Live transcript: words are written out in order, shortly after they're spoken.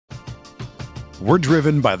We're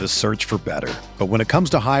driven by the search for better. But when it comes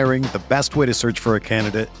to hiring, the best way to search for a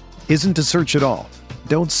candidate isn't to search at all.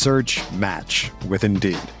 Don't search, match with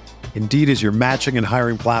Indeed. Indeed is your matching and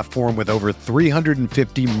hiring platform with over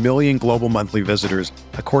 350 million global monthly visitors,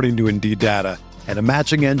 according to Indeed data, and a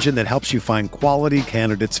matching engine that helps you find quality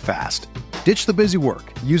candidates fast. Ditch the busy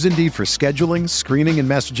work. Use Indeed for scheduling, screening, and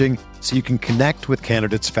messaging so you can connect with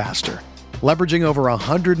candidates faster. Leveraging over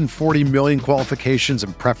 140 million qualifications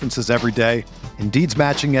and preferences every day, Indeed's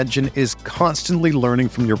matching engine is constantly learning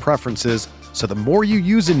from your preferences, so the more you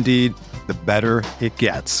use Indeed, the better it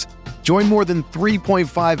gets. Join more than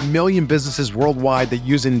 3.5 million businesses worldwide that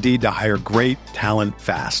use Indeed to hire great talent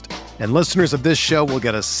fast. And listeners of this show will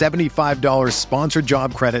get a $75 sponsored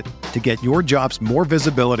job credit to get your jobs more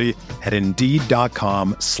visibility at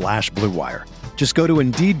Indeed.com/Blue Wire. Just go to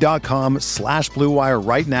Indeed.com/Blue Wire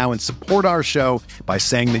right now and support our show by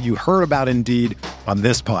saying that you heard about Indeed on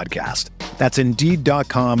this podcast. That's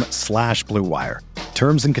Indeed.com/Blue Wire.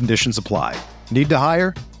 Terms and conditions apply. Need to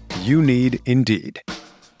hire? You need Indeed.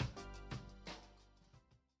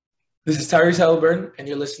 This is Tyrese Halliburton, and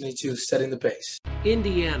you're listening to Setting the Pace.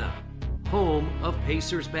 Indiana, home of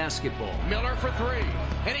Pacers basketball. Miller for three,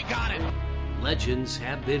 and he got it. Legends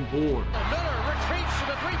have been born. Miller retreats to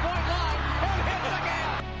the three-point line and hits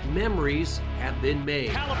again. Memories have been made.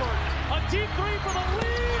 Halliburton, a deep three for the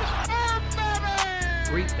lead. And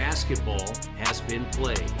Great basketball has been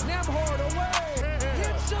played. Nembhard away.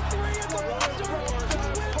 Hits a three at the buzzer to win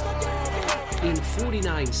the game. In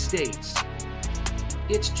 49 states,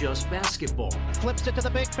 it's just basketball. Flips it to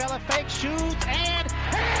the big fella, fake shoots, and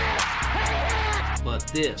hits! But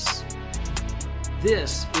this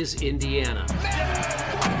is Indiana.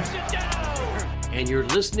 Puts it down. And you're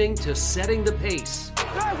listening to Setting the Pace.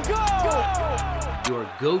 Let's go! Your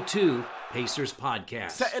go-to Pacers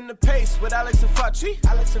podcast. Setting the pace with Alex and Facci.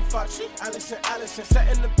 Alex and Facci. Alex and Allison.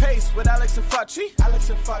 Setting the pace with Alex and Facci. Alex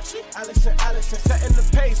and Facci. Alex and Allison. Setting the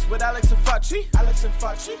pace with Alex and Facci. Alex and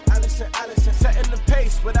Facci. Alex and Allison. Setting the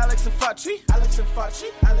pace with Alex and Facci. Alex and Facci.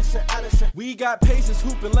 Alex and Allison. We got Pacers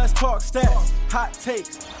hooping, let's talk stats. Hot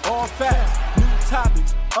takes, all facts. New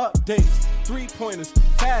topics, updates, three-pointers,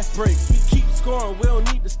 fast breaks. We keep scoring, we don't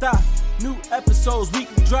need to stop. New episodes,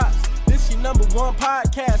 weekly drops. This your number one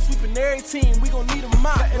podcast. Sweeping every team, we gon' need a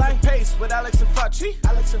mop. Setting the pace with Alex and Facci.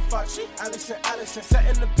 Alex and Facci. Alex and Allison.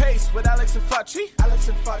 Setting the pace with Alex and Facci. Alex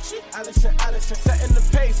and Facci. Alex and Allison. Setting the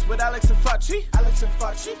pace with Alex and Facci. Alex and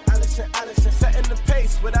Facci. Alex and Allison. Setting the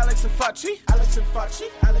pace with Alex and Facci. Alex and Facci.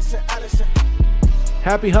 Alex and Allison.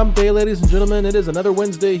 Happy Hump Day, ladies and gentlemen. It is another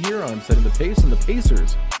Wednesday here on Setting the Pace, and the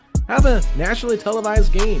Pacers have a nationally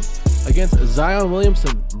televised game against Zion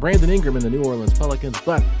Williamson, Brandon Ingram, and the New Orleans Pelicans.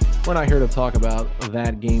 But we're not here to talk about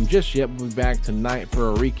that game just yet. We'll be back tonight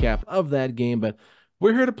for a recap of that game. But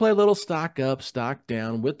we're here to play a little stock up, stock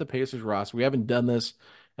down with the Pacers roster. We haven't done this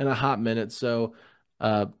in a hot minute. So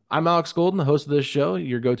I'm Alex Golden, the host of this show,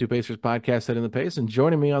 your go-to Pacers podcast, Setting the Pace. And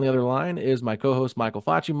joining me on the other line is my co-host, Michael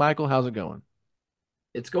Facci. Michael, how's it going?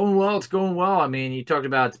 It's going well. It's going well. I mean, you talked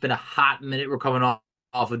about it's been a hot minute. We're coming off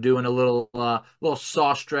of doing a little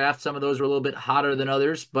sauce draft. Some of those were a little bit hotter than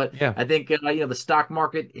others, but yeah. I think the stock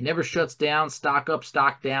market, it never shuts down. Stock up,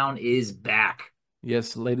 stock down is back.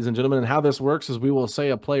 Yes, ladies and gentlemen, and how this works is we will say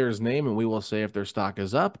a player's name and we will say if their stock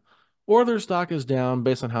is up or their stock is down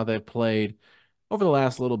based on how they've played over the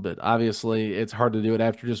last little bit. Obviously, it's hard to do it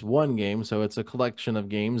after just one game, so it's a collection of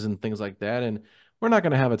games and things like that, and we're not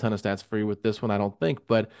going to have a ton of stats for you with this one, I don't think,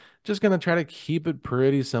 but just going to try to keep it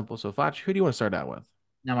pretty simple. So, Facci, who do you want to start out with?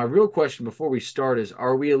 Now, my real question before we start is,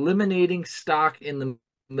 are we eliminating stock in the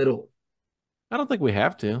middle? I don't think we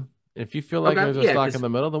have to. If you feel like there's a stock in the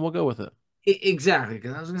middle, then we'll go with it. Exactly,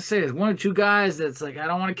 because I was going to say, there's one or two guys that's like, I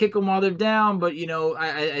don't want to kick them while they're down, but,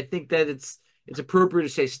 I think that it's appropriate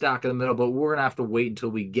to say stock in the middle, but we're going to have to wait until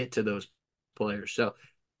we get to those players. So,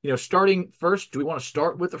 starting first, do we want to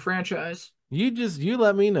start with the franchise? You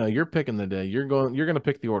let me know. You're picking the day. You're going to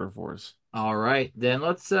pick the order for us. All right, then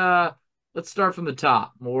let's start from the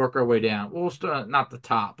top. We'll work our way down. We'll start not the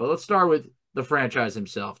top, but let's start with the franchise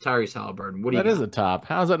himself, Tyrese Halliburton. What do you? That is the top.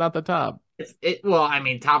 How is that not the top? Well, I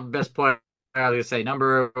mean, top best player. I was gonna say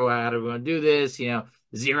number. How do we want to do this? 0,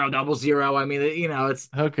 0, I mean, it's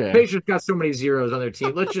okay. Pacers got so many zeros on their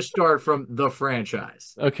team. Let's just start from the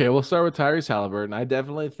franchise. Okay, we'll start with Tyrese Halliburton. I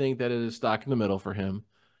definitely think that it is stock in the middle for him.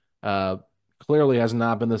 Clearly has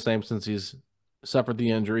not been the same since he's suffered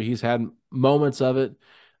the injury. He's had moments of it.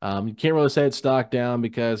 You can't really say it's stock down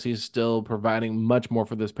because he's still providing much more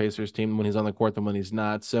for this Pacers team when he's on the court than when he's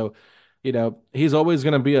not. So, he's always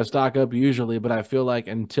going to be a stock up usually, but I feel like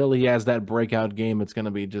until he has that breakout game, it's going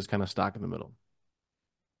to be just kind of stock in the middle.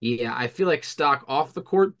 Yeah, I feel like stock off the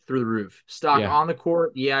court through the roof. Stock Yeah. on the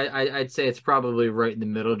court, yeah, I'd say it's probably right in the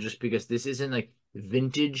middle just because this isn't like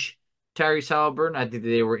vintage Tyrese Halliburton. I think that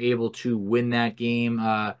they were able to win that game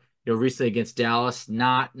recently against Dallas,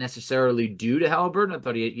 not necessarily due to Halliburton. I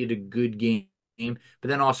thought he had a good game, but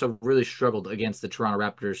then also really struggled against the Toronto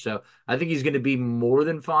Raptors. So I think he's going to be more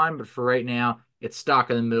than fine, but for right now, it's stock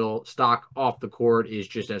in the middle. Stock off the court is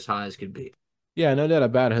just as high as could be. Yeah, no doubt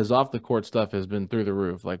about it. His off the court stuff has been through the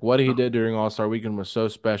roof. Like what he did during All-Star Weekend was so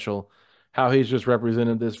special. How he's just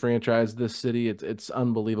represented this franchise, this city, it's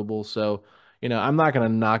unbelievable. So, I'm not gonna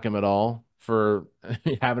knock him at all for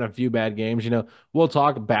having a few bad games. We'll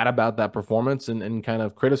talk bad about that performance and kind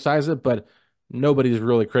of criticize it, but nobody's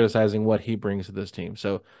really criticizing what he brings to this team.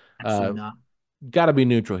 So Absolutely not. gotta be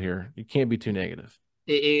neutral here. You can't be too negative.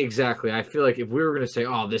 Exactly. I feel like if we were going to say,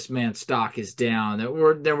 "Oh, this man's stock is down," then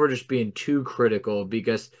we're just being too critical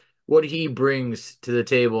because what he brings to the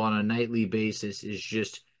table on a nightly basis is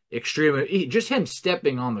just extreme. Just him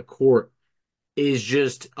stepping on the court is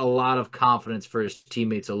just a lot of confidence for his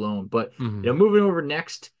teammates alone. But moving over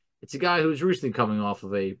next, it's a guy who's recently coming off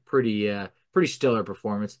of a pretty stellar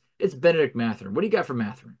performance. It's Bennedict Mathurin. What do you got for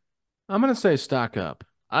Mathurin? I'm gonna say stock up.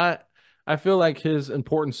 I feel like his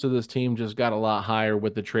importance to this team just got a lot higher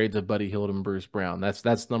with the trades of Buddy Hield and Bruce Brown.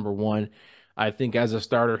 That's number one. I think as a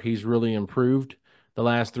starter, he's really improved the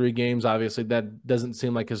last 3 games. Obviously, that doesn't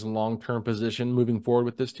seem like his long-term position moving forward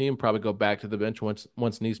with this team. Probably go back to the bench once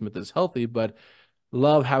Neesmith is healthy, but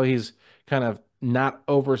love how he's kind of not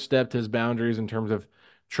overstepped his boundaries in terms of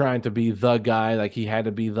trying to be the guy. Like he had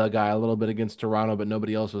to be the guy a little bit against Toronto, but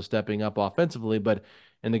nobody else was stepping up offensively. But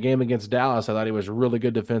in the game against Dallas, I thought he was really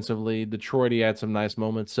good defensively. Detroit, he had some nice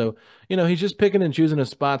moments. So, he's just picking and choosing his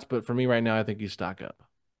spots. But for me right now, I think he's stock up.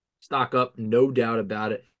 Stock up, no doubt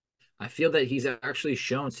about it. I feel that he's actually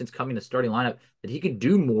shown since coming to starting lineup that he can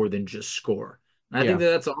do more than just score. And I think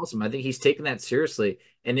that that's awesome. I think he's taken that seriously.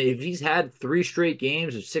 And if he's had 3 straight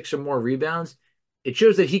games of 6 or more rebounds, it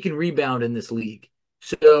shows that he can rebound in this league.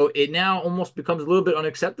 So it now almost becomes a little bit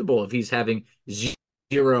unacceptable if he's having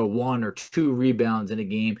 0, 1, or 2 rebounds in a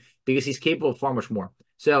game because he's capable of far much more.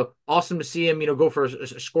 So awesome to see him, go for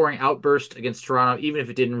a scoring outburst against Toronto, even if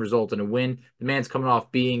it didn't result in a win. The man's coming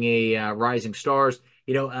off being a Rising Stars,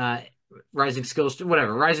 Rising Skills,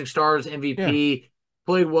 whatever, Rising Stars MVP,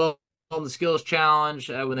 played well on the Skills Challenge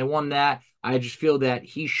when they won that. I just feel that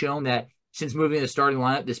he's shown that since moving to the starting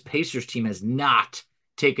lineup, this Pacers team has not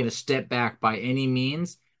taken a step back by any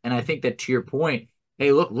means. And I think that to your point,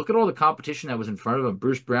 hey, look at all the competition that was in front of him.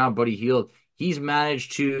 Bruce Brown, Buddy Hield. He's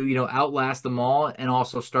managed to, outlast them all and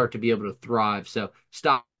also start to be able to thrive. So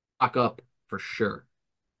stock up for sure.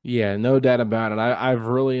 Yeah, no doubt about it. I've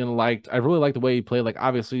really liked the way he played. Like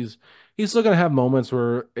obviously he's still gonna have moments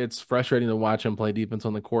where it's frustrating to watch him play defense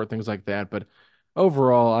on the court, things like that. But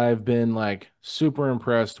overall, I've been like super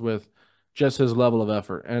impressed with just his level of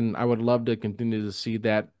effort. And I would love to continue to see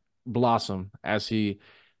that blossom as he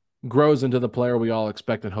grows into the player we all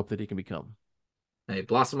expect and hope that he can become. Hey,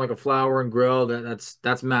 blossom like a flower and grow.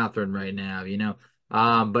 That's Mathurin right now,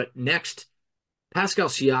 But next, Pascal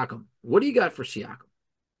Siakam. What do you got for Siakam?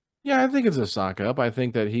 Yeah, I think it's a stock up. I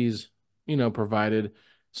think that he's, provided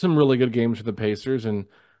some really good games for the Pacers, and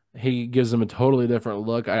he gives them a totally different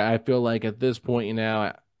look. I feel like at this point,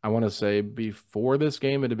 I want to say before this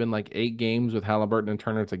game, it had been like 8 games with Halliburton and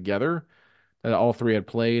Turner together that all 3 had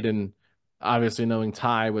played, and obviously knowing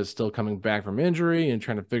Ty was still coming back from injury and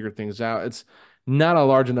trying to figure things out. It's not a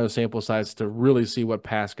large enough sample size to really see what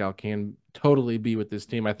Pascal can totally be with this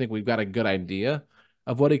team. I think we've got a good idea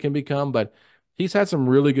of what he can become, but he's had some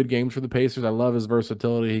really good games for the Pacers. I love his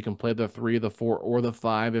versatility. He can play the 3, the 4, or the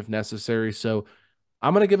 5 if necessary. So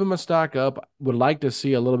I'm going to give him a stock up. Would like to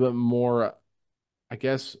see a little bit more, I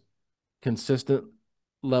guess, consistent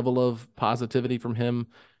level of positivity from him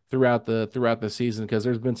throughout the season, because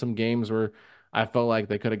there's been some games where I felt like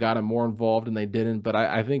they could have got him more involved and they didn't. But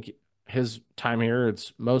I think his time here,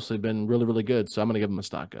 it's mostly been really, really good. So I'm going to give him a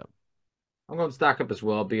stock up. I'm going to stock up as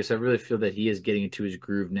well because I really feel that he is getting into his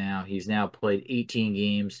groove now. He's now played 18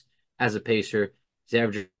 games as a Pacer. He's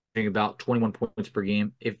averaging about 21 points per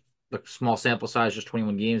game. If the small sample size, just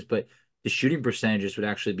 21 games, but the shooting percentages would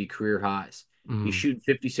actually be career highs. He's shooting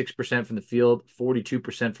 56% from the field,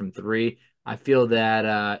 42% from 3. I feel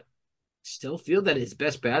that still feel that his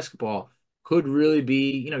best basketball could really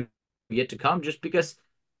be, yet to come, just because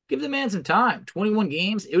give the man some time. 21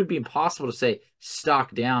 games, it would be impossible to say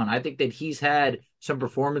stock down. I think that he's had some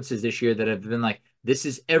performances this year that have been like, this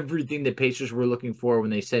is everything the Pacers were looking for when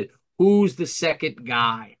they said, who's the second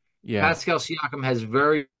guy? Yeah. Pascal Siakam has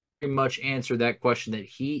very much answered that question, that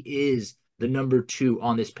he is the number 2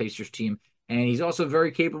 on this Pacers team. And he's also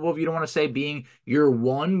very capable of, you don't want to say being your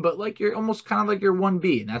 1, but like you're almost kind of like your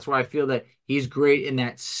 1B. And that's why I feel that he's great in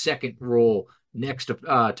that second role next to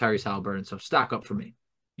Tyrese Halliburton. So stock up for me.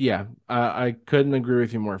 Yeah, I couldn't agree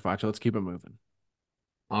with you more, Facha. Let's keep it moving.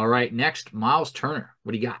 All right, next, Miles Turner.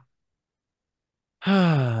 What do you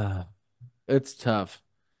got? It's tough.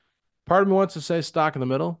 Part of me wants to say stock in the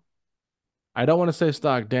middle. I don't want to say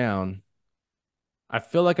stock down. I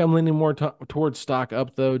feel like I'm leaning more towards stock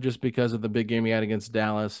up, though, just because of the big game he had against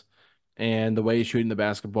Dallas and the way he's shooting the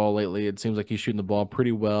basketball lately. It seems like he's shooting the ball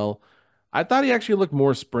pretty well. I thought he actually looked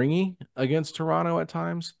more springy against Toronto at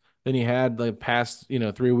times than he had the past,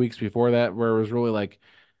 3 weeks before that, where it was really like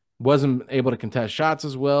wasn't able to contest shots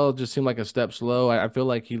as well. It just seemed like a step slow. I feel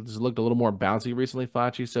like he just looked a little more bouncy recently,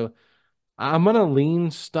 Facci. So I'm going to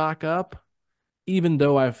lean stock up, even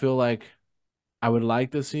though I feel like I would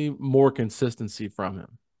like to see more consistency from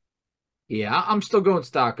him. Yeah, I'm still going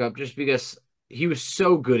stock up just because he was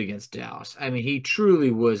so good against Dallas. I mean, he truly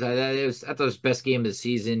was. I thought it was his best game of the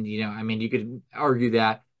season. I mean, you could argue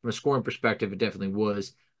that from a scoring perspective, it definitely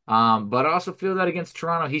was. But I also feel that against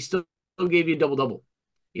Toronto, he still gave you a double-double.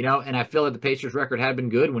 And I feel that the Pacers record had been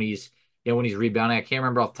good when he's rebounding. I can't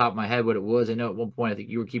remember off the top of my head what it was. I know at one point I think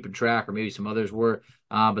you were keeping track, or maybe some others were.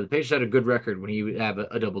 But the Pacers had a good record when he would have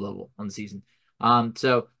a double-double on the season.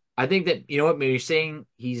 So I think that, maybe you're saying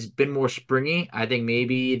he's been more springy. I think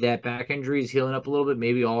maybe that back injury is healing up a little bit.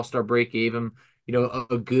 Maybe All-Star break gave him,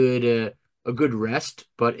 a good rest.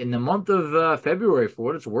 But in the month of February, for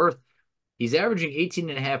what it's worth, he's averaging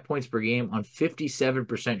 18.5 points per game on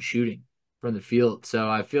 57% shooting from the field. So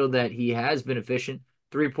I feel that he has been efficient.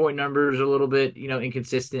 3-point numbers a little bit,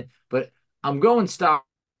 inconsistent. But I'm going stock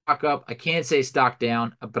up. I can't say stock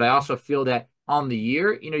down, but I also feel that on the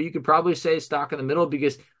year, you could probably say stock in the middle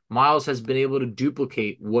because Miles has been able to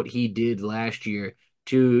duplicate what he did last year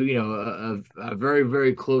to, a very,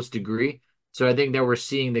 very close degree. So I think that we're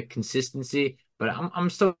seeing the consistency, but I'm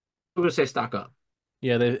still going to say stock up.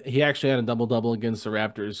 Yeah, he actually had a double-double against the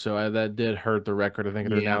Raptors, so that did hurt the record. I think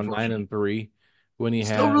they're now 9-3 when he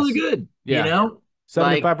still really good. Yeah,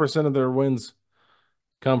 75% of their wins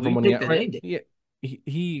come from when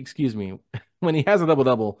he excuse me, when he has a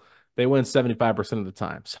double-double, they win 75% of the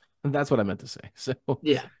time. So that's what I meant to say. So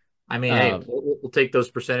yeah, I mean, hey, we'll take those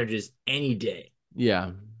percentages any day.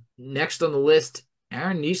 Yeah. Next on the list,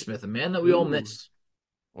 Aaron Nesmith, a man that we all miss.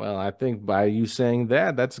 Well, I think by you saying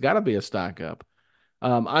that, that's got to be a stock up.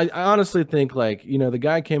 I honestly think the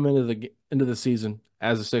guy came into the season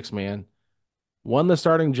as a 6-man, won the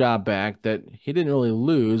starting job back that he didn't really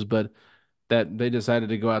lose, but that they decided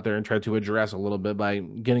to go out there and try to address a little bit by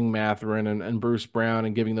getting Mathurin and Bruce Brown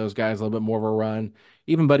and giving those guys a little bit more of a run.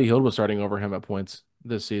 Even Buddy Hield was starting over him at points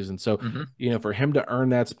this season. So, for him to earn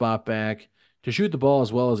that spot back, to shoot the ball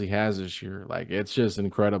as well as he has this year, it's just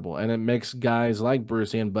incredible. And it makes guys like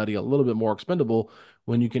Bruce and Buddy a little bit more expendable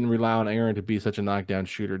when you can rely on Aaron to be such a knockdown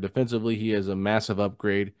shooter. Defensively, he is a massive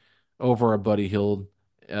upgrade over a Buddy Hield,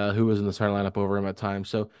 who was in the starting lineup over him at times.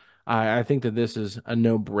 So I think that this is a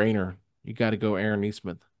no-brainer. You got to go Aaron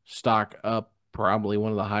Nesmith. Stock up, probably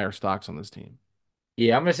one of the higher stocks on this team.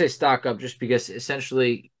 Yeah, I'm going to say stock up just because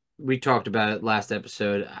essentially we talked about it last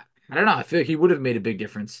episode. I don't know. I feel like he would have made a big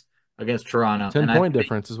difference against Toronto. 10-point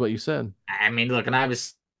difference is what you said. I mean, look, and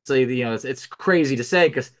obviously, it's crazy to say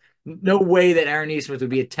because no way that Aaron Nesmith would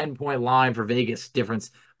be a 10-point line for Vegas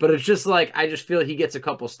difference. But it's just I just feel he gets a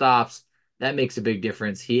couple stops. That makes a big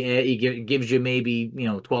difference. He gives you maybe,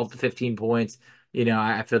 12 to 15 points.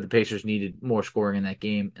 I feel the Pacers needed more scoring in that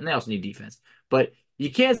game, and they also need defense. But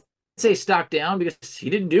you can't say stock down because he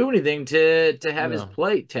didn't do anything to have his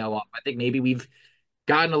play tail off. I think maybe we've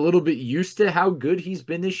gotten a little bit used to how good he's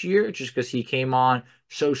been this year just because he came on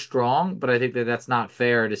so strong. But I think that that's not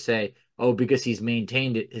fair to say, because he's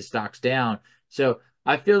maintained it, his stock's down. So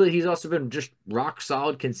I feel that he's also been just rock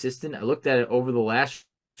solid consistent. I looked at it over the last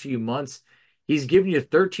few months. He's given you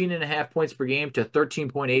 13.5 points per game to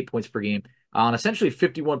 13.8 points per game on essentially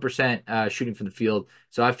 51% shooting from the field.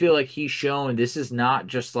 So I feel like he's shown this is not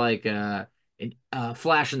just like a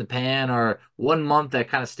flash in the pan or 1 month that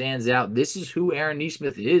kind of stands out. This is who Aaron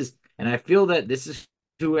Nesmith is. And I feel that this is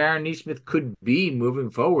who Aaron Nesmith could be moving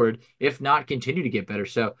forward, if not continue to get better.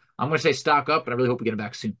 So I'm going to say stock up, and I really hope we get him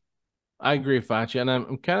back soon. I agree, Facci, and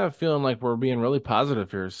I'm kind of feeling like we're being really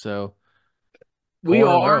positive here. So we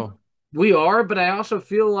are, but I also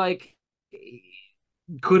feel like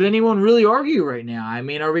could anyone really argue right now? I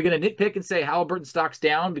mean, are we going to nitpick and say Halliburton stock's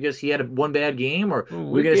down because he had one bad game, or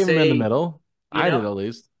we're going to say him in the middle? I did at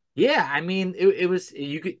least. Yeah, I mean, it was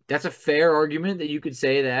you could. That's a fair argument that you could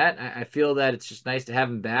say that. I feel that it's just nice to have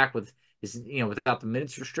him back with is, without the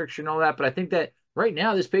minutes restriction and all that. But I think that right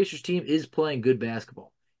now this Pacers team is playing good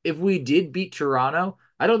basketball. If we did beat Toronto,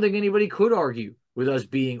 I don't think anybody could argue with us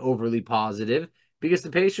being overly positive because the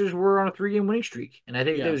Pacers were on a 3-game winning streak. And I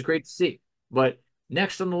think that was great to see. But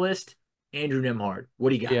next on the list, Andrew Nembhard. What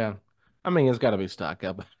do you got? Yeah. I mean, it's got to be stock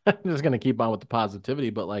up. I'm just going to keep on with the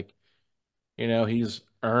positivity, but he's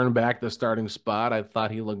earned back the starting spot. I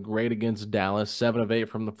thought he looked great against Dallas, 7 of 8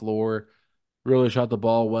 from the floor, really shot the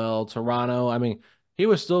ball well. Toronto, I mean, he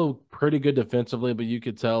was still pretty good defensively, but you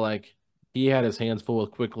could tell he had his hands full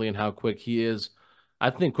with Quickley and how quick he is.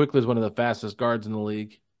 I think Quickley is one of the fastest guards in the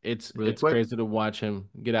league. It's crazy to watch him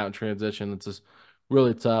get out in transition. It's just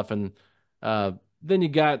really tough. And then you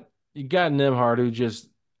got Nembhard, who just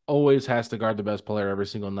always has to guard the best player every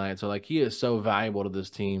single night. So he is so valuable to this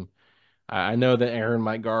team. I know that Aaron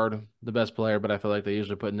might guard the best player, but I feel like they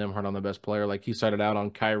usually put Nembhard on the best player. He started out on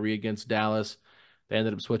Kyrie against Dallas. They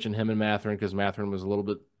ended up switching him and Mathurin because Mathurin was a little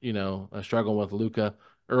bit, struggling with Luka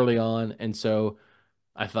early on. And so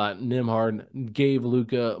I thought Nembhard gave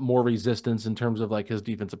Luka more resistance in terms of his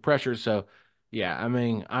defensive pressure. So, yeah, I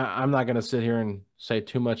mean, I'm not going to sit here and say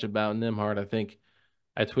too much about Nembhard. I think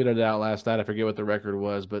I tweeted it out last night. I forget what the record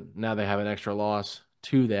was, but now they have an extra loss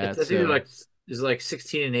to that. It's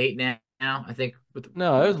 16-8 now. I think.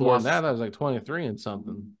 No, it was more than that. That was 23 and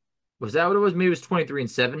something. Was that what it was? Maybe it was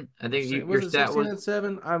 23-7. I think your stat was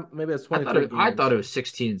 16-7. Maybe it's 23. I thought it was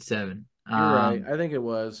 16-7. You're right. I think it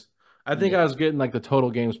was. I think I was getting the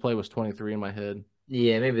total games played was 23 in my head.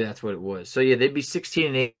 Yeah, maybe that's what it was. So yeah, they'd be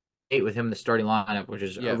 16-8 with him in the starting lineup, which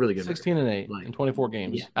is a really good. 16-8 in 24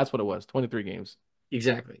 games. Yeah. That's what it was. 23 games.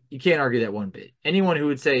 Exactly. You can't argue that one bit. Anyone who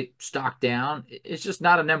would say stock down, it's just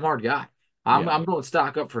not a Nembhard guy. I'm going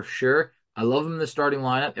stock up for sure. I love him in the starting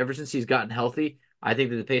lineup. Ever since he's gotten healthy, I think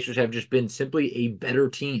that the Pacers have just been simply a better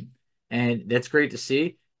team. And that's great to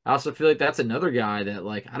see. I also feel like that's another guy that,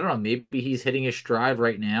 I don't know, maybe he's hitting his stride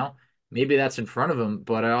right now. Maybe that's in front of him.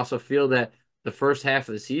 But I also feel that the first half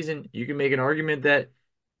of the season, you can make an argument that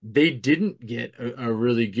they didn't get a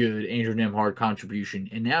really good Andrew Nembhard contribution.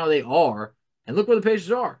 And now they are. And look where the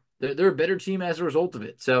Pacers are. They're a better team as a result of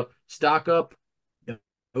it. So stock up,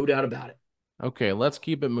 no doubt about it. Okay, let's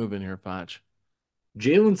keep it moving here, Foch.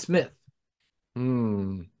 Jalen Smith.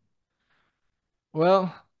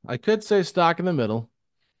 Well, I could say stock in the middle.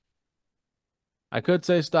 I could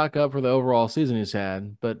say stock up for the overall season he's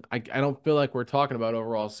had, but I don't feel like we're talking about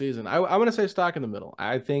overall season. I'm going to say stock in the middle.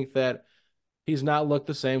 I think that he's not looked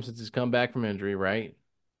the same since he's come back from injury, right?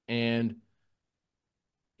 And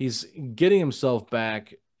he's getting himself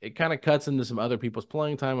back. It kind of cuts into some other people's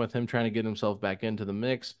playing time with him trying to get himself back into the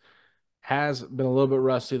mix. Has been a little bit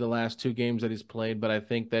rusty the last 2 games that he's played, but I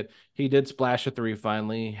think that he did splash a 3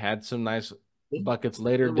 finally, had some nice buckets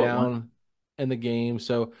later down in the game.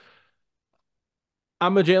 So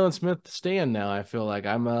I'm a Jalen Smith stan now. I feel like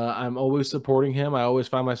I'm always supporting him. I always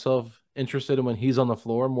find myself interested in when he's on the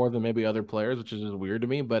floor more than maybe other players, which is just weird to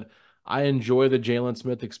me, but I enjoy the Jalen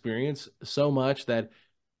Smith experience so much that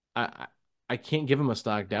I can't give him a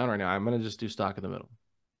stock down right now. I'm going to just do stock in the middle.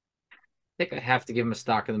 I think I have to give him a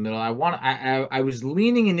stock in the middle. I was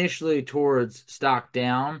leaning initially towards stock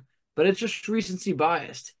down, but it's just recency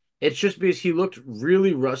biased. It's just because he looked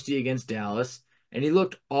really rusty against Dallas and he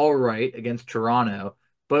looked all right against Toronto.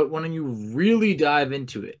 But when you really dive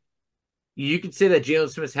into it, you could say that Jalen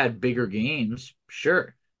Smith's had bigger games,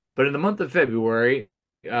 sure. But in the month of February,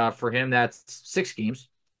 for him, that's 6 games.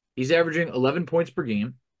 He's averaging 11 points per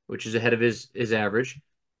game, which is ahead of his average.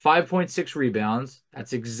 5.6 rebounds.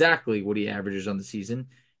 That's exactly what he averages on the season.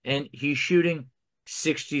 And he's shooting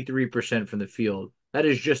 63% from the field. That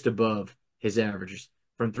is just above his averages.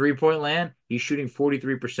 From three-point land, he's shooting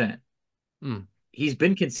 43%. He's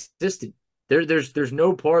been consistent. There's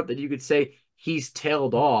no part that you could say he's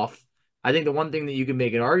tailed off. I think the one thing that you could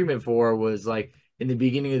make an argument for was in the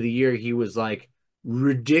beginning of the year, he was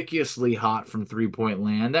ridiculously hot from three-point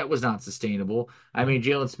land. That was not sustainable. I mean,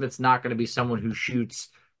 Jalen Smith's not going to be someone who shoots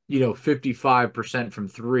 55% from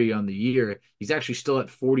 3 on the year. He's actually still at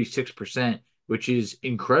 46%, which is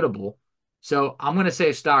incredible. So I'm going to say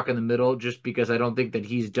a stock in the middle just because I don't think that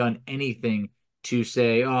he's done anything to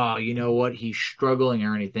say, oh, you know what, he's struggling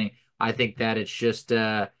or anything. I think that it's just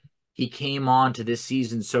he came on to this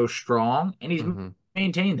season so strong, and he's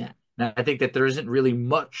maintained that. And I think that there isn't really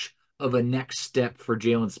much of a next step for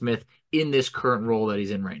Jalen Smith in this current role that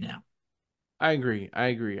he's in right now. I agree.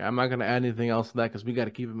 I'm not going to add anything else to that because we got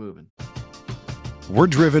to keep it moving. We're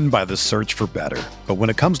driven by the search for better. But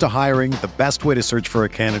when it comes to hiring, the best way to search for a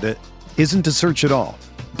candidate isn't to search at all.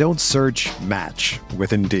 Don't search, match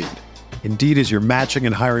with Indeed. Indeed is your matching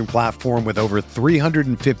and hiring platform with over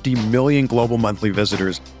 350 million global monthly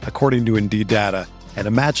visitors, according to Indeed data, and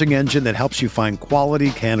a matching engine that helps you find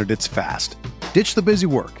quality candidates fast. Ditch the busy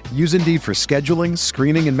work. Use Indeed for scheduling,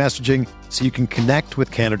 screening, and messaging so you can connect with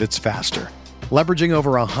candidates faster. Leveraging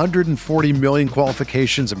over 140 million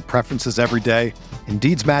qualifications and preferences every day,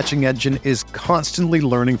 Indeed's matching engine is constantly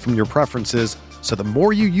learning from your preferences, so the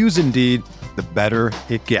more you use Indeed, the better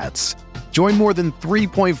it gets. Join more than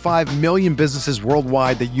 3.5 million businesses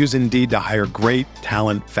worldwide that use Indeed to hire great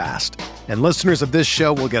talent fast. And listeners of this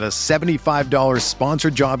show will get a $75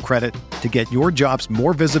 sponsored job credit to get your jobs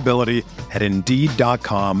more visibility at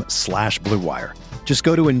Indeed.com/Blue Wire. Just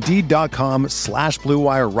go to Indeed.com/Blue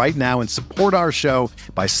Wire right now and support our show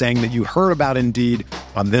by saying that you heard about Indeed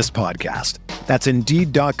on this podcast. That's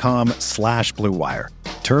Indeed.com/Blue Wire.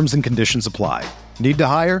 Terms and conditions apply. Need to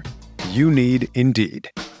hire? You need Indeed.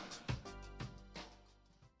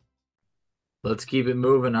 Let's keep it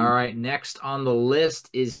moving. All right, next on the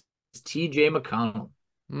list is TJ McConnell.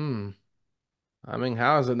 I mean,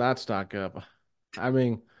 how is it not stock up? I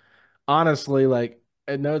mean, honestly, like,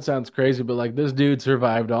 I know it sounds crazy, but like this dude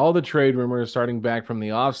survived all the trade rumors starting back from the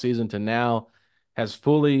offseason to now, has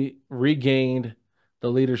fully regained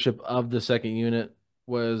the leadership of the second unit,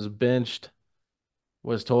 was benched,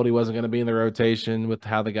 was told he wasn't going to be in the rotation with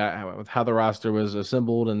how the roster was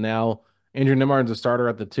assembled, and now Andrew Nemhard's a starter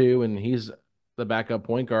at the 2, and he's the backup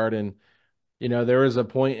point guard. And there was a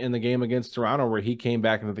point in the game against Toronto where he came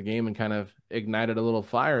back into the game and kind of ignited a little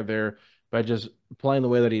fire there by just playing the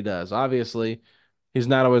way that he does. Obviously, he's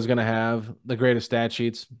not always going to have the greatest stat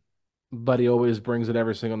sheets, but he always brings it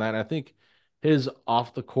every single night. I think his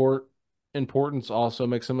off-the-court importance also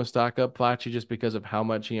makes him a stock-up Facci, just because of how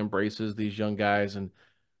much he embraces these young guys and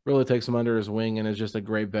really takes them under his wing and is just a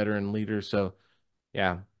great veteran leader. So,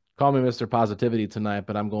 yeah, call me Mr. Positivity tonight,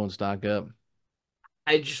 but I'm going stock up.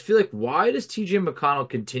 I just feel like, why does TJ McConnell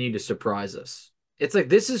continue to surprise us? It's like,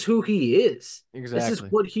 this is who he is. Exactly. This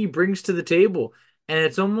is what he brings to the table. And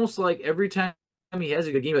it's almost like every time he has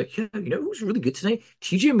a good game, like, who's really good tonight?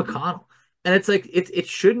 TJ McConnell. And it's like, it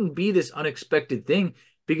shouldn't be this unexpected thing,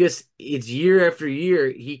 because it's year after year,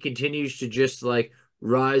 he continues to just like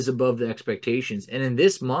rise above the expectations. And in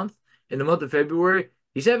this month, in the month of February,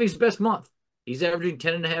 he's having his best month. He's averaging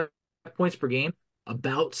 10.5 points per game,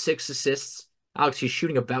 about 6 assists. Alex, he's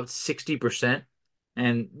shooting about 60%.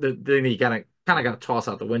 And the thing that you kind of got to toss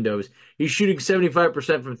out the window is he's shooting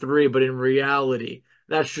 75% from 3, but in reality,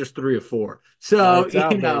 that's just 3 of 4. So,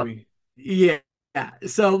 baby. Yeah.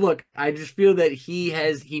 So look, I just feel that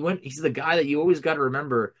he's the guy that you always got to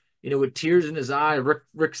remember, with tears in his eye.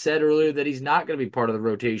 Rick said earlier that he's not going to be part of the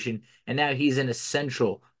rotation, and now he's an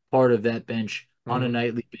essential part of that bench on a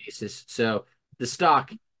nightly basis. So the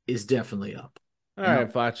stock is definitely up. All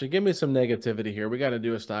right, Facci, give me some negativity here. We got to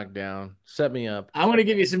do a stock down. Set me up. I want to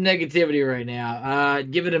give you some negativity right now.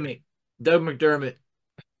 Give it to me. Doug McDermott.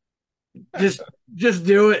 Just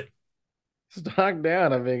do it. Stock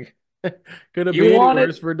down, I think. Could have been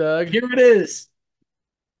worse for Doug. Here it is.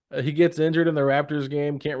 He gets injured in the Raptors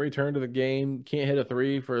game, can't return to the game, can't hit a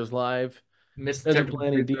 3 for his life. Doesn't play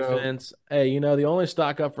any defense. Hey, the only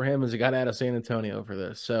stock up for him is he got out of San Antonio for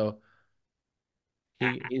this. So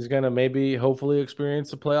he's going to maybe hopefully experience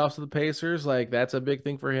the playoffs of the Pacers. Like, that's a big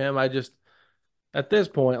thing for him. At this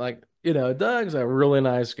point, like, Doug's a really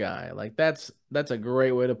nice guy. Like, that's a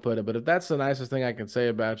great way to put it. But if that's the nicest thing I can say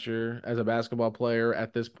about you as a basketball player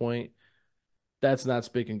at this point, that's not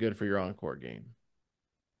speaking good for your on-court game.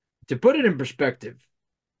 To put it in perspective,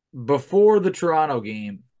 before the Toronto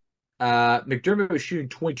game, McDermott was shooting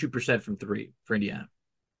 22% from 3 for Indiana.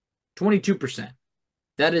 22%.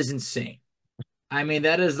 That is insane. I mean,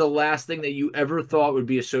 that is the last thing that you ever thought would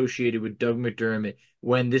be associated with Doug McDermott,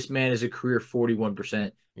 when this man is a career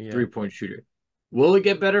 41% three-point shooter. Will it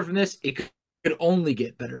get better from this? It could only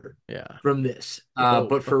get better from this.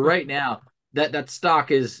 But for right now, that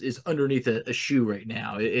stock is underneath a shoe right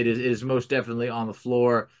now. It is most definitely on the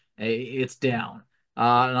floor. It's down.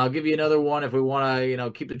 And I'll give you another one if we want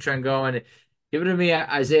to, keep the trend going. Give it to me,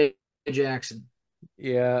 Isaiah Jackson.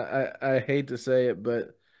 Yeah, I hate to say it,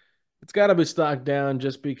 but it's got to be stock down,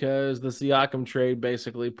 just because the Siakam trade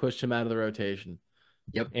basically pushed him out of the rotation.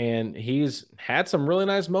 Yep. And he's had some really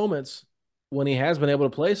nice moments when he has been able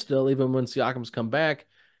to play still, even when Siakam's come back.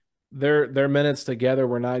 Their minutes together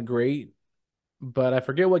were not great, but I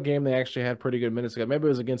forget what game they actually had pretty good minutes together. Maybe it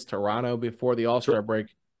was against Toronto before the All-Star break.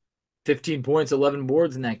 15 points, 11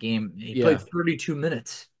 boards in that game. He played 32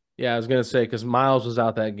 minutes. Yeah, I was going to say, because Miles was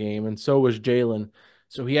out that game, and so was Jalen.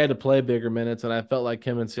 So he had to play bigger minutes, and I felt like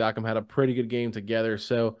him and Siakam had a pretty good game together.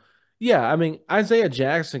 So, Yeah, I mean, Isaiah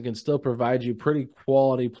Jackson can still provide you pretty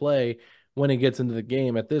quality play when he gets into the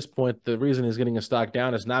game. At this point, the reason he's getting a stock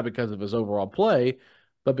down is not because of his overall play,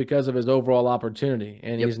 but because of his overall opportunity.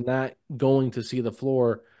 And Yep. he's not going to see the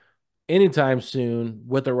floor anytime soon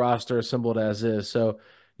with the roster assembled as is. So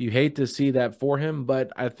you hate to see that for him,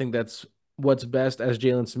 but I think that's what's best, as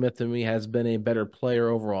Jalen Smith to me has been a better player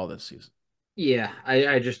overall this season. Yeah,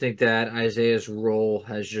 I just think that Isaiah's role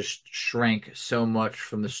has just shrank so much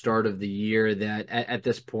from the start of the year that at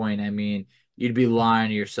this point, I mean, you'd be lying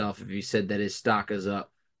to yourself if you said that his stock is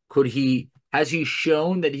up. Has he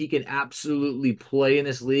shown that he can absolutely play in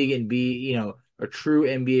this league and be, a true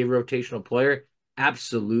NBA rotational player?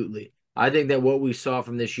 Absolutely. I think that what we saw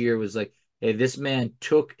from this year was like, hey, this man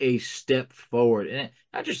took a step forward. And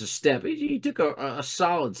not just a step, he took a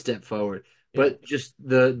solid step forward, but just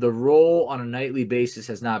the role on a nightly basis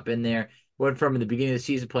has not been there. Went from in the beginning of the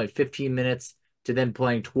season playing 15 minutes to then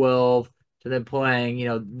playing 12 to then playing,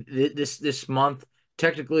 this month.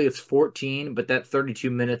 Technically it's 14, but that 32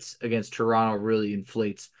 minutes against Toronto really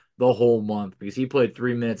inflates the whole month because he played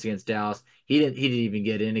 3 minutes against Dallas. He didn't even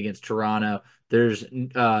get in against Toronto. There's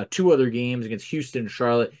two other games against Houston and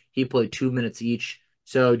Charlotte. He played 2 minutes each.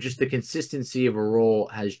 So just the consistency of a role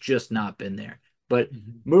has just not been there. But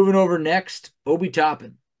moving over next, Obi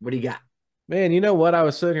Toppin. What do you got? Man, you know what? I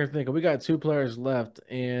was sitting here thinking we got two players left,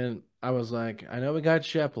 and I was like, I know we got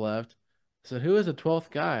Shep left. So who is the 12th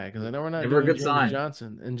guy? Because I know we're not Never a doing good Jeremy sign.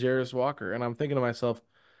 Johnson and Jarris Walker. And I'm thinking to myself,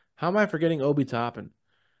 how am I forgetting Obi Toppin?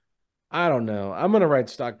 I don't know. I'm gonna write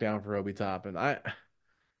stock down for Obi Toppin. I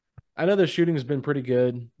know the shooting's been pretty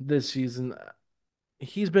good this season.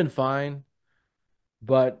 He's been fine,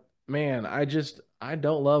 but man, I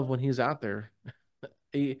don't love when he's out there.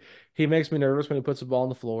 He he makes me nervous when he puts the ball on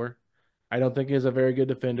the floor. I don't think he's a very good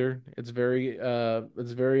defender. It's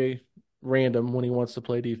very random when he wants to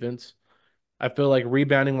play defense. I feel like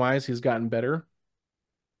rebounding wise, he's gotten better,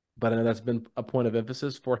 but I know that's been a point of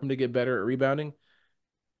emphasis for him to get better at rebounding.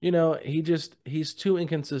 He's too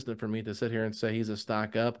inconsistent for me to sit here and say he's a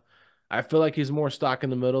stock up. I feel like he's more stock in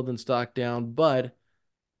the middle than stock down, but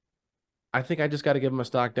I think I just got to give him a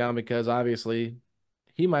stock down because obviously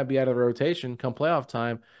he might be out of the rotation come playoff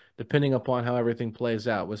time, depending upon how everything plays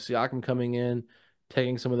out. With Siakam coming in,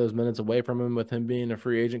 taking some of those minutes away from him, with him being a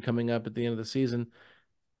free agent coming up at the end of the season,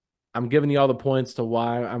 I'm giving you all the points to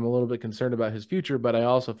why I'm a little bit concerned about his future, but I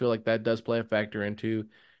also feel like that does play a factor into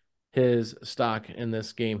his stock in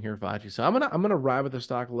this game here, Fachi. So I'm gonna ride with the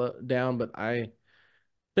stock down, but I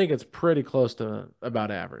think it's pretty close to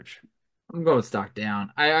about average. I'm going stock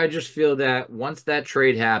down. I just feel that once that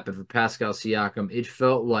trade happened for Pascal Siakam, it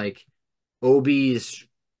felt like Obi's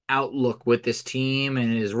outlook with this team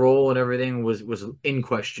and his role and everything was in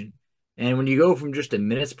question. And when you go from just a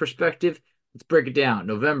minutes perspective, let's break it down.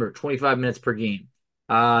 November, 25 minutes per game.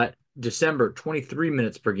 December, 23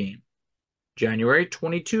 minutes per game. January,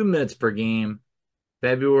 22 minutes per game.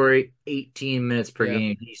 February, 18 minutes per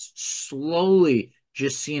game. He's slowly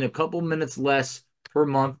just seeing a couple minutes less per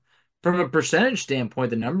month. From a percentage standpoint,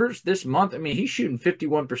 the numbers this month, I mean, he's shooting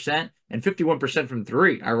 51% and 51% from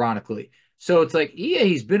three, ironically. So it's like, yeah,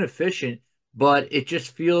 he's been efficient, but it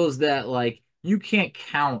just feels that like you can't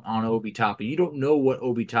count on Obi Toppin. You don't know what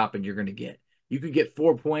Obi Toppin you're going to get. You could get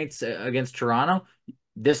 4 points against Toronto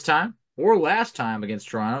this time or last time against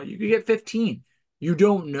Toronto. You could get 15. You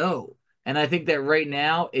don't know. And I think that right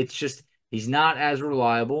now it's just he's not as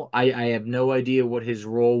reliable. I have no idea what his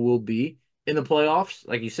role will be in the playoffs.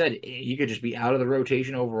 Like you said, he could just be out of the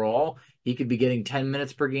rotation overall. He could be getting 10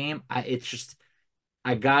 minutes per game.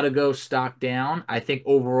 I gotta go stock down. I think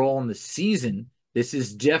overall in the season, this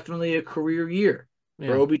is definitely a career year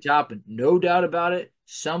for Obi Toppin. No doubt about it.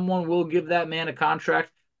 Someone will give that man a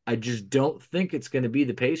contract. I just don't think it's going to be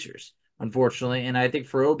the Pacers, unfortunately. And I think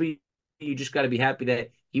for Obi, you just got to be happy that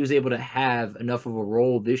he was able to have enough of a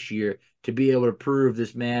role this year to be able to prove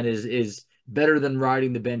this man is better than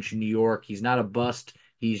riding the bench in New York. He's not a bust.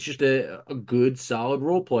 He's just a good, solid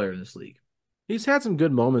role player in this league. He's had some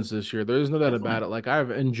good moments this year. There's no doubt Definitely. about it. Like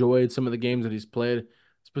I've enjoyed some of the games that he's played.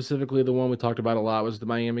 Specifically, the one we talked about a lot was the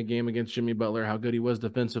Miami game against Jimmy Butler, how good he was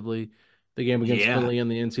defensively. The game against Philly in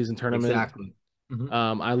the in-season tournament. Exactly.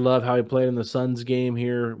 Mm-hmm. I love how he played in the Suns game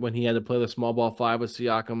here when he had to play the small ball five with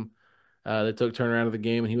Siakam. They took turnaround of the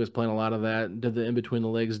game, and he was playing a lot of that. Did the in between the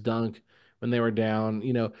legs dunk when they were down.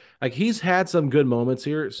 Like he's had some good moments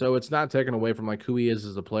here, so it's not taken away from like who he is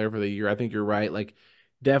as a player for the year. I think you're right. Like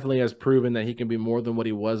definitely has proven that he can be more than what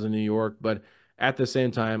he was in New York, but at the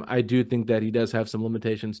same time, I do think that he does have some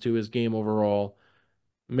limitations to his game overall.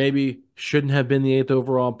 Maybe shouldn't have been the eighth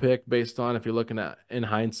overall pick based on if you're looking at in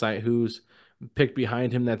hindsight who's pick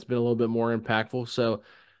behind him that's been a little bit more impactful. So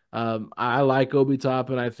I like Obi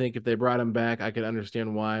Toppin. I think if they brought him back, I could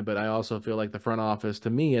understand why. But I also feel like the front office, to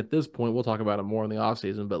me, at this point, we'll talk about it more in the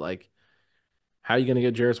offseason, but like, how are you going to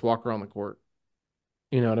get Jarris Walker on the court?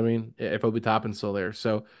 You know what I mean? If Obi Toppin's still there.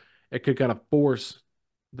 So it could kind of force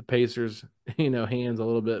the Pacers, hands a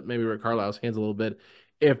little bit, maybe Rick Carlisle's hands a little bit,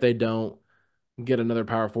 if they don't get another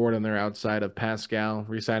power forward on their outside of Pascal,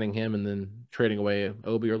 re-signing him and then trading away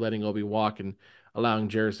Obi or letting Obi walk and allowing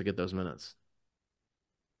Jarris to get those minutes.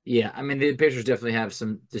 Yeah, I mean, the Pacers definitely have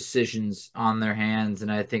some decisions on their hands,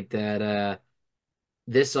 and I think that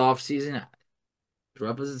this offseason, as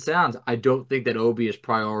rough as it sounds, I don't think that Obi is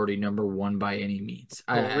priority number one by any means.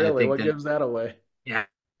 Really? I think what gives that away? Yeah,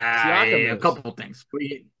 a couple of things.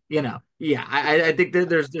 I think that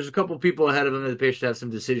there's a couple of people ahead of him that the Pacers have some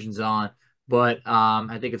decisions on, but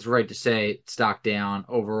I think it's right to say stock down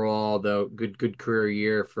overall. Though good career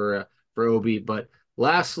year for Obi, but.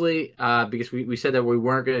 Lastly, because we said that we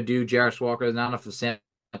weren't going to do Jarris Walker, there's not enough of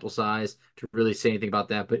sample size to really say anything about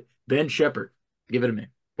that. But Ben Sheppard, give it a minute.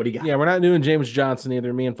 What do you got? Yeah, we're not doing James Johnson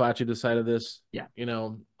either. Me and Facci decided this, yeah,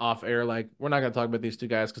 off air. Like, we're not going to talk about these two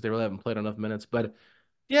guys because they really haven't played enough minutes. But,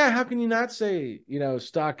 yeah, how can you not say,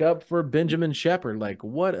 stock up for Benjamin Sheppard? Like,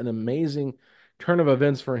 what an amazing turn of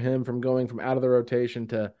events for him from going from out of the rotation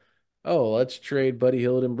to, let's trade Buddy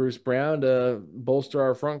Hield and Bruce Brown to bolster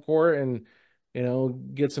our front court and –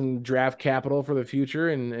 get some draft capital for the future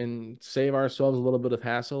and save ourselves a little bit of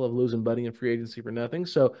hassle of losing Buddy in free agency for nothing.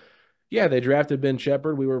 So, yeah, they drafted Ben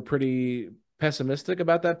Sheppard. We were pretty pessimistic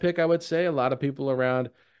about that pick, I would say. A lot of people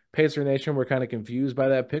around Pacer Nation were kind of confused by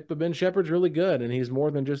that pick, but Ben Sheppard's really good, and he's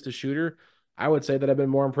more than just a shooter. I would say that I've been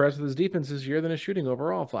more impressed with his defense this year than his shooting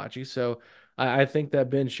overall, Facci. So I think that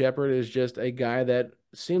Ben Sheppard is just a guy that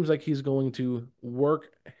seems like he's going to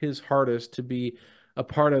work his hardest to be a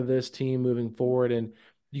part of this team moving forward. And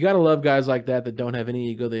you got to love guys like that don't have any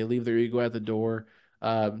ego. They leave their ego at the door.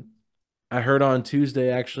 I heard on Tuesday,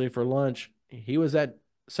 actually, for lunch, he was at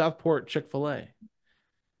Southport Chick-fil-A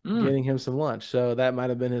getting him some lunch. So that might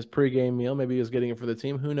have been his pregame meal. Maybe he was getting it for the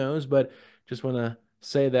team. Who knows? But just want to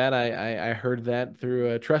say that I heard that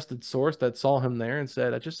through a trusted source that saw him there and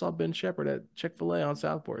said, I just saw Ben Sheppard at Chick-fil-A on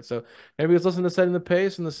Southport. So maybe he was listening to Setting the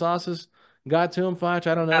Pace and the sauces got to him, Foch.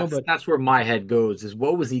 I don't know, but that's where my head goes. Is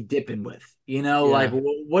what was he dipping with? Like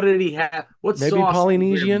what did he have? What maybe sauce?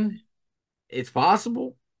 Polynesian? It's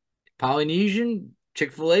possible. Polynesian,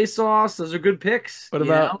 Chick-fil-A sauce. Those are good picks. What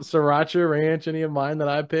about Sriracha Ranch? Any of mine that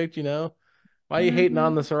I picked? Why are you hating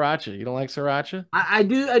on the Sriracha? You don't like Sriracha? I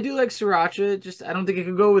do like Sriracha. Just I don't think it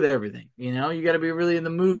can go with everything. You got to be really in the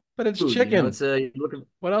mood. But it's chicken.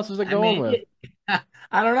 What else is it going with?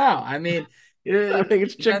 I don't know. I mean. I think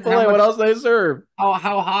it's Chick-fil-A. What else they serve? How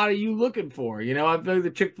hot are you looking for? I feel like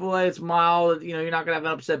the Chick-fil-A, it's mild. You're not gonna have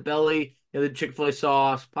an upset belly. The Chick-fil-A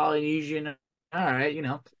sauce, Polynesian. All right,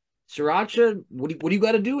 Sriracha. What do you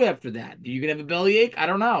got to do after that? Are you gonna have a bellyache? I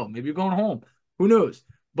don't know. Maybe you're going home. Who knows?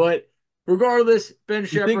 But regardless, Ben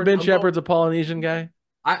Sheppard. You think Ben Sheppard's a Polynesian guy?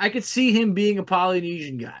 I could see him being a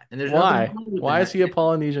Polynesian guy, and there's why? Why is he a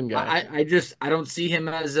Polynesian guy? I don't see him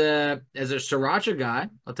as a Sriracha guy.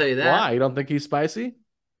 I'll tell you that. Why? You don't think he's spicy?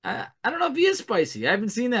 I don't know if he is spicy. I haven't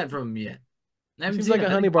seen that from him yet. Seems like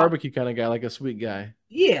a honey barbecue kind of guy, like a sweet guy.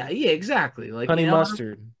 Yeah, exactly. Like honey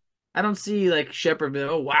mustard. I don't see like Sheppard.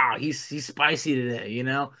 Oh wow, he's spicy today.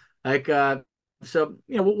 So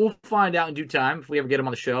we'll find out in due time if we ever get him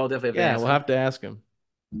on the show. I'll definitely we'll have to ask him.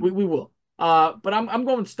 We will. But I'm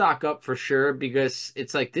going stock up for sure because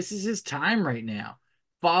it's like this is his time right now.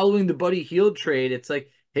 Following the Buddy Hield trade, it's like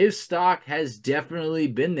his stock has definitely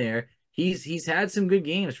been there. He's had some good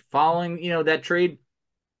games following that trade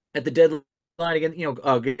at the deadline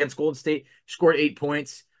against Golden State. Scored 8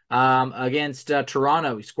 points. Against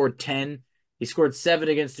Toronto, he scored 10. He scored 7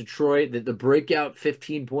 against Detroit. The breakout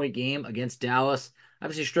 15-point game against Dallas.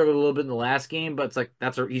 Obviously struggled a little bit in the last game, but it's like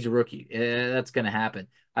he's a rookie. That's going to happen.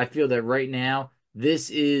 I feel that right now, this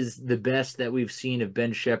is the best that we've seen of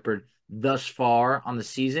Ben Sheppard thus far on the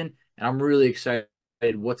season, and I'm really excited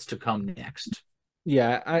what's to come next.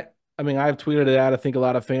 Yeah, I mean, I've tweeted it out. I think a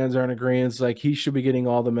lot of fans are in agreement. Like, he should be getting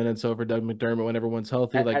all the minutes over Doug McDermott when everyone's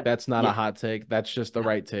healthy. Like, that's not a hot take. That's just the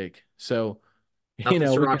right take. So, nothing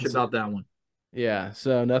Sriracha about that one. Yeah,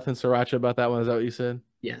 so nothing Sriracha about that one. Is that what you said?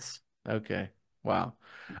 Yes. Okay. Wow.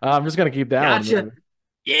 I'm just going to keep that gotcha. one.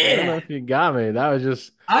 Yeah. I don't know if you got me. That was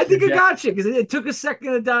just. I think I got you because it took a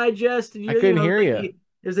second to digest. And I couldn't hear you. It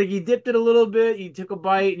was like you dipped it a little bit. You took a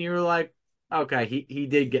bite and you were like, okay, he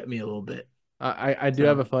did get me a little bit. I do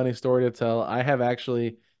have a funny story to tell. I have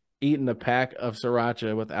actually eaten a pack of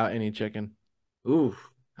Sriracha without any chicken. Ooh,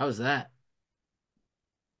 how was that?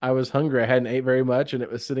 I was hungry. I hadn't ate very much, and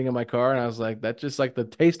it was sitting in my car, and I was like, that just like the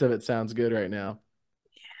taste of it sounds good right now.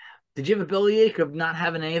 Did you have a bellyache of not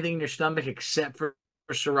having anything in your stomach except for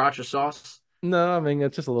sriracha sauce? No, I mean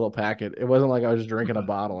it's just a little packet. It wasn't like I was just drinking a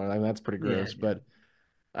bottle, and I mean, that's pretty Yeah, gross. yeah. But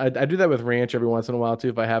I do that with ranch every once in a while too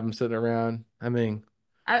if I have them sitting around. I mean,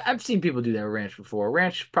 I've seen people do that with ranch before.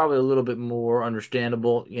 Ranch is probably a little bit more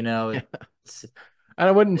understandable, It's I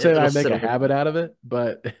wouldn't say that it'll I make a settle habit down. out of it,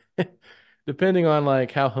 but depending on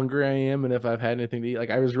like how hungry I am and if I've had anything to eat, like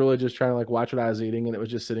I was really just trying to like watch what I was eating, and it was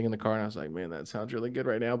just sitting in the car, and I was like, man, that sounds really good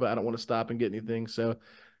right now, but I don't want to stop and get anything. So,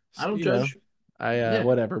 I don't you know, judge. I Yeah.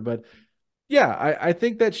 whatever. But yeah, I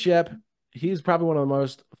think that Shep, he's probably one of the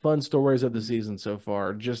most fun stories of the season so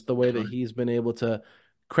far. Just the way that he's been able to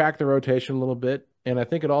crack the rotation a little bit, and I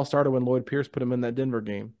think it all started when Lloyd Pierce put him in that Denver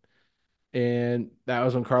game. And that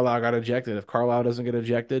was when Carlisle got ejected. If Carlisle doesn't get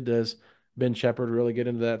ejected, does Ben Shepherd really get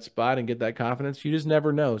into that spot and get that confidence? You just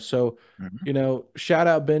never know. So, Mhm. shout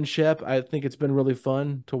out Ben Shep. I think it's been really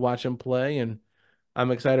fun to watch him play, and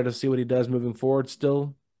I'm excited to see what he does moving forward.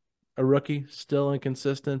 Still a rookie, still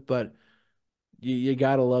inconsistent, but you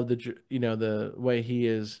gotta love the way he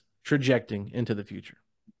is trajecting into the future.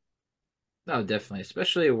 No, definitely,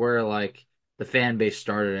 especially where like the fan base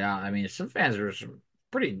started out. I mean, some fans were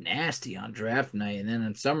pretty nasty on draft night, and then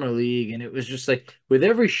in summer league, and it was just like with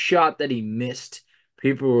every shot that he missed,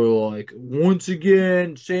 people were like, once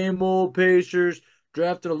again, same old Pacers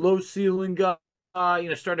drafted a low ceiling guy.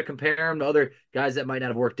 Started to compare him to other guys that might not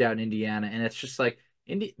have worked out in Indiana, and it's just like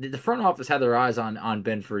the front office had their eyes on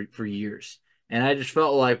Ben for years, and I just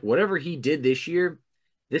felt like whatever he did this year,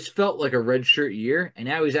 this felt like a red shirt year, and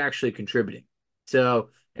now he's actually contributing. So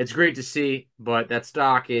it's great to see, but that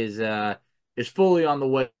stock is fully on the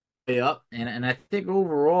way up, and I think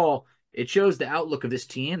overall it shows the outlook of this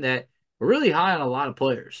team that we're really high on a lot of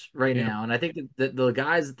players right Yeah. now, and I think that the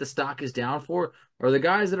guys that the stock is down for are the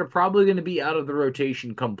guys that are probably going to be out of the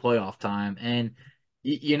rotation come playoff time, and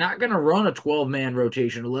you're not going to run a 12-man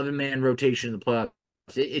rotation, 11-man rotation in the playoffs.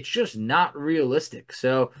 It's just not realistic.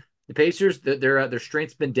 So the Pacers, their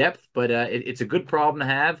strength's been depth, but it's a good problem to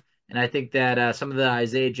have. And I think that some of the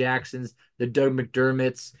Isaiah Jacksons, the Doug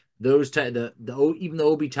McDermotts, even the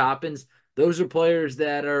Obi Toppins, those are players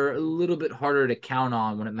that are a little bit harder to count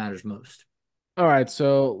on when it matters most. All right,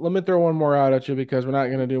 so let me throw one more out at you because we're not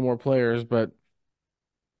going to do more players, but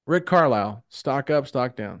Rick Carlisle, stock up,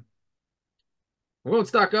 stock down. We're going to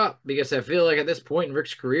stock up because I feel like at this point in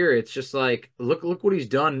Rick's career, it's just like look what he's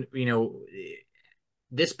done.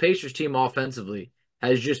 This Pacers team offensively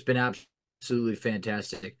has just been absolutely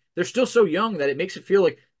fantastic. They're still so young that it makes it feel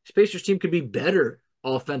like this Pacers team could be better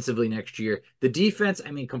offensively next year. The defense,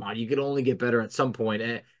 I mean, come on, you could only get better at some point.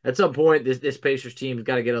 At some point, this Pacers team's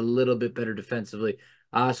got to get a little bit better defensively.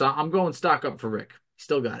 So I'm going stock up for Rick.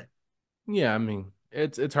 Still got it. Yeah, I mean,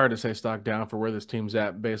 it's hard to say stock down for where this team's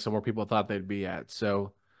at based on where people thought they'd be at.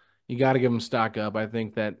 So you got to give them stock up. I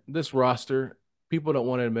think that this roster, people don't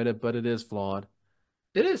want to admit it, but it is flawed.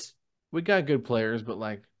 It is. We got good players, but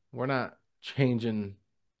like we're not changing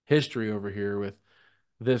history over here with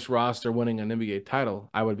this roster winning an NBA title.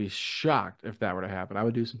 I would be shocked if that were to happen. I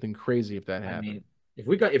would do something crazy if that I happened. mean, if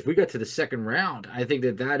we got to the second round, I think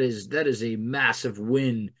that is a massive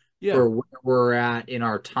win Yeah. for where we're at in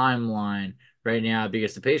our timeline right now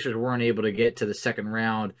because the Pacers weren't able to get to the second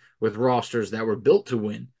round with rosters that were built to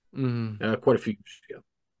win Mm-hmm. quite a few years ago.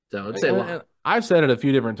 So I'd say a lot. I've said it a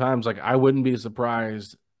few different times. Like I wouldn't be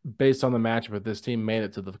surprised based on the matchup if this team made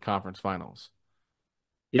it to the conference finals.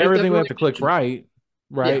 You'd have to Everything would really have to click right,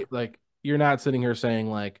 yeah. right? Like you're not sitting here saying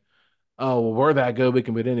like, "Oh, well, we're that good, we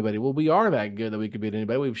can beat anybody." Well, we are that good that we could beat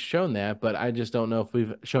anybody. We've shown that, but I just don't know if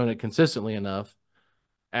we've shown it consistently enough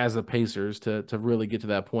as the Pacers to really get to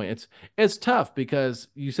that point. It's tough because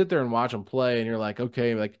you sit there and watch them play, and you're like,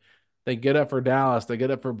 okay, like they get up for Dallas, they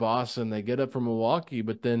get up for Boston, they get up for Milwaukee,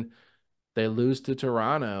 but then they lose to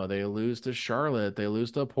Toronto, they lose to Charlotte, they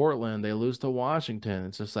lose to Portland, they lose to Washington.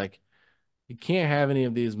 It's just like you can't have any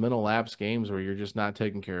of these mental lapse games where you're just not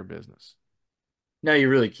taking care of business. No, you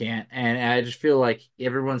really can't. And I just feel like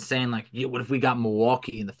everyone's saying like, yeah, what if we got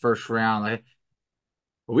Milwaukee in the first round? Like,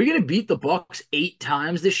 are we going to beat the Bucks 8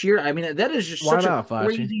 times this year? I mean, that is just Why such a not, Fachi?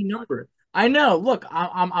 crazy number. I know. Look,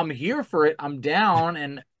 I'm here for it. I'm down,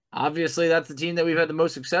 and obviously that's the team that we've had the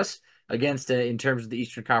most success against in terms of the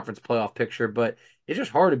Eastern Conference playoff picture. But it's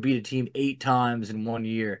just hard to beat a team 8 times in one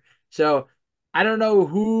year. So I don't know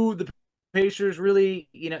who the Pacers really.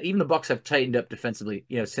 Even the Bucks have tightened up defensively.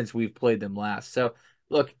 Since we've played them last. So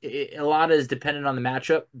look, a lot is dependent on the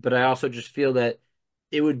matchup, but I also just feel that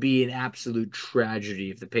it would be an absolute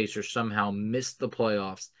tragedy if the Pacers somehow missed the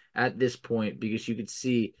playoffs at this point because you could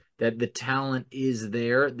see that the talent is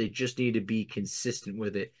there. They just need to be consistent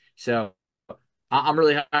with it. So I'm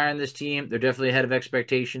really high on this team. They're definitely ahead of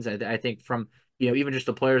expectations. I think from, even just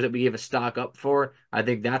the players that we gave a stock up for, I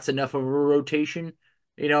think that's enough of a rotation,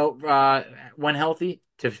 when healthy,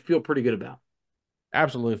 to feel pretty good about.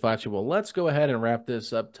 Absolutely, Facci. Well, let's go ahead and wrap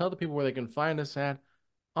this up. Tell the people where they can find us at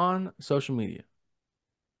on social media.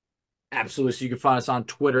 Absolutely. So you can find us on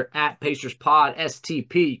Twitter at PacersPod,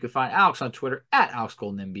 STP. You can find Alex on Twitter at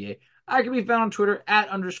AlexGoldenNBA. I can be found on Twitter at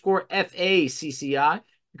 _FACCI.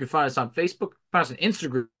 You can find us on Facebook. Find us on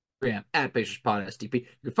Instagram at PacersPod, STP. You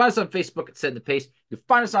can find us on Facebook at Set the Pace. You can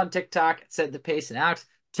find us on TikTok at Set the Pace. And Alex,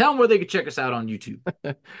 tell them where they can check us out on YouTube.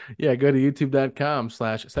 Yeah, go to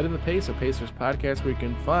youtube.com/Setting the Pace, a Pacers podcast, where you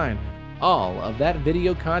can find all of that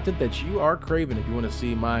video content that you are craving. If you want to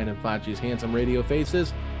see mine and Facci's handsome radio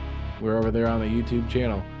faces, we're over there on the YouTube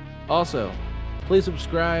channel. Also, please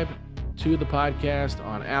subscribe to the podcast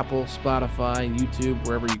on Apple, Spotify, YouTube,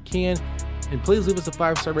 wherever you can. And please leave us a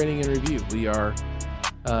 5-star rating and review. We are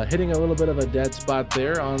hitting a little bit of a dead spot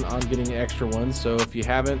there on getting extra ones. So if you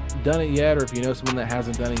haven't done it yet, or if you know someone that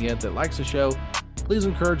hasn't done it yet that likes the show, please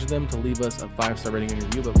encourage them to leave us a 5-star rating and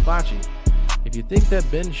review. But Facci, if you think that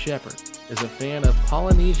Ben Shepherd is a fan of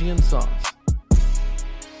Polynesian sauce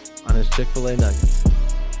on his Chick-fil-A nuggets,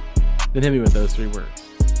 then hit me with those 3 words.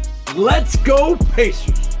 Let's go,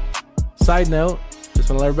 Pacers! Side note, just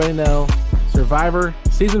want to let everybody know, Survivor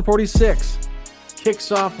Season 46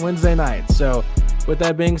 kicks off Wednesday night. So with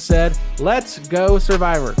that being said, let's go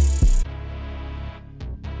Survivor.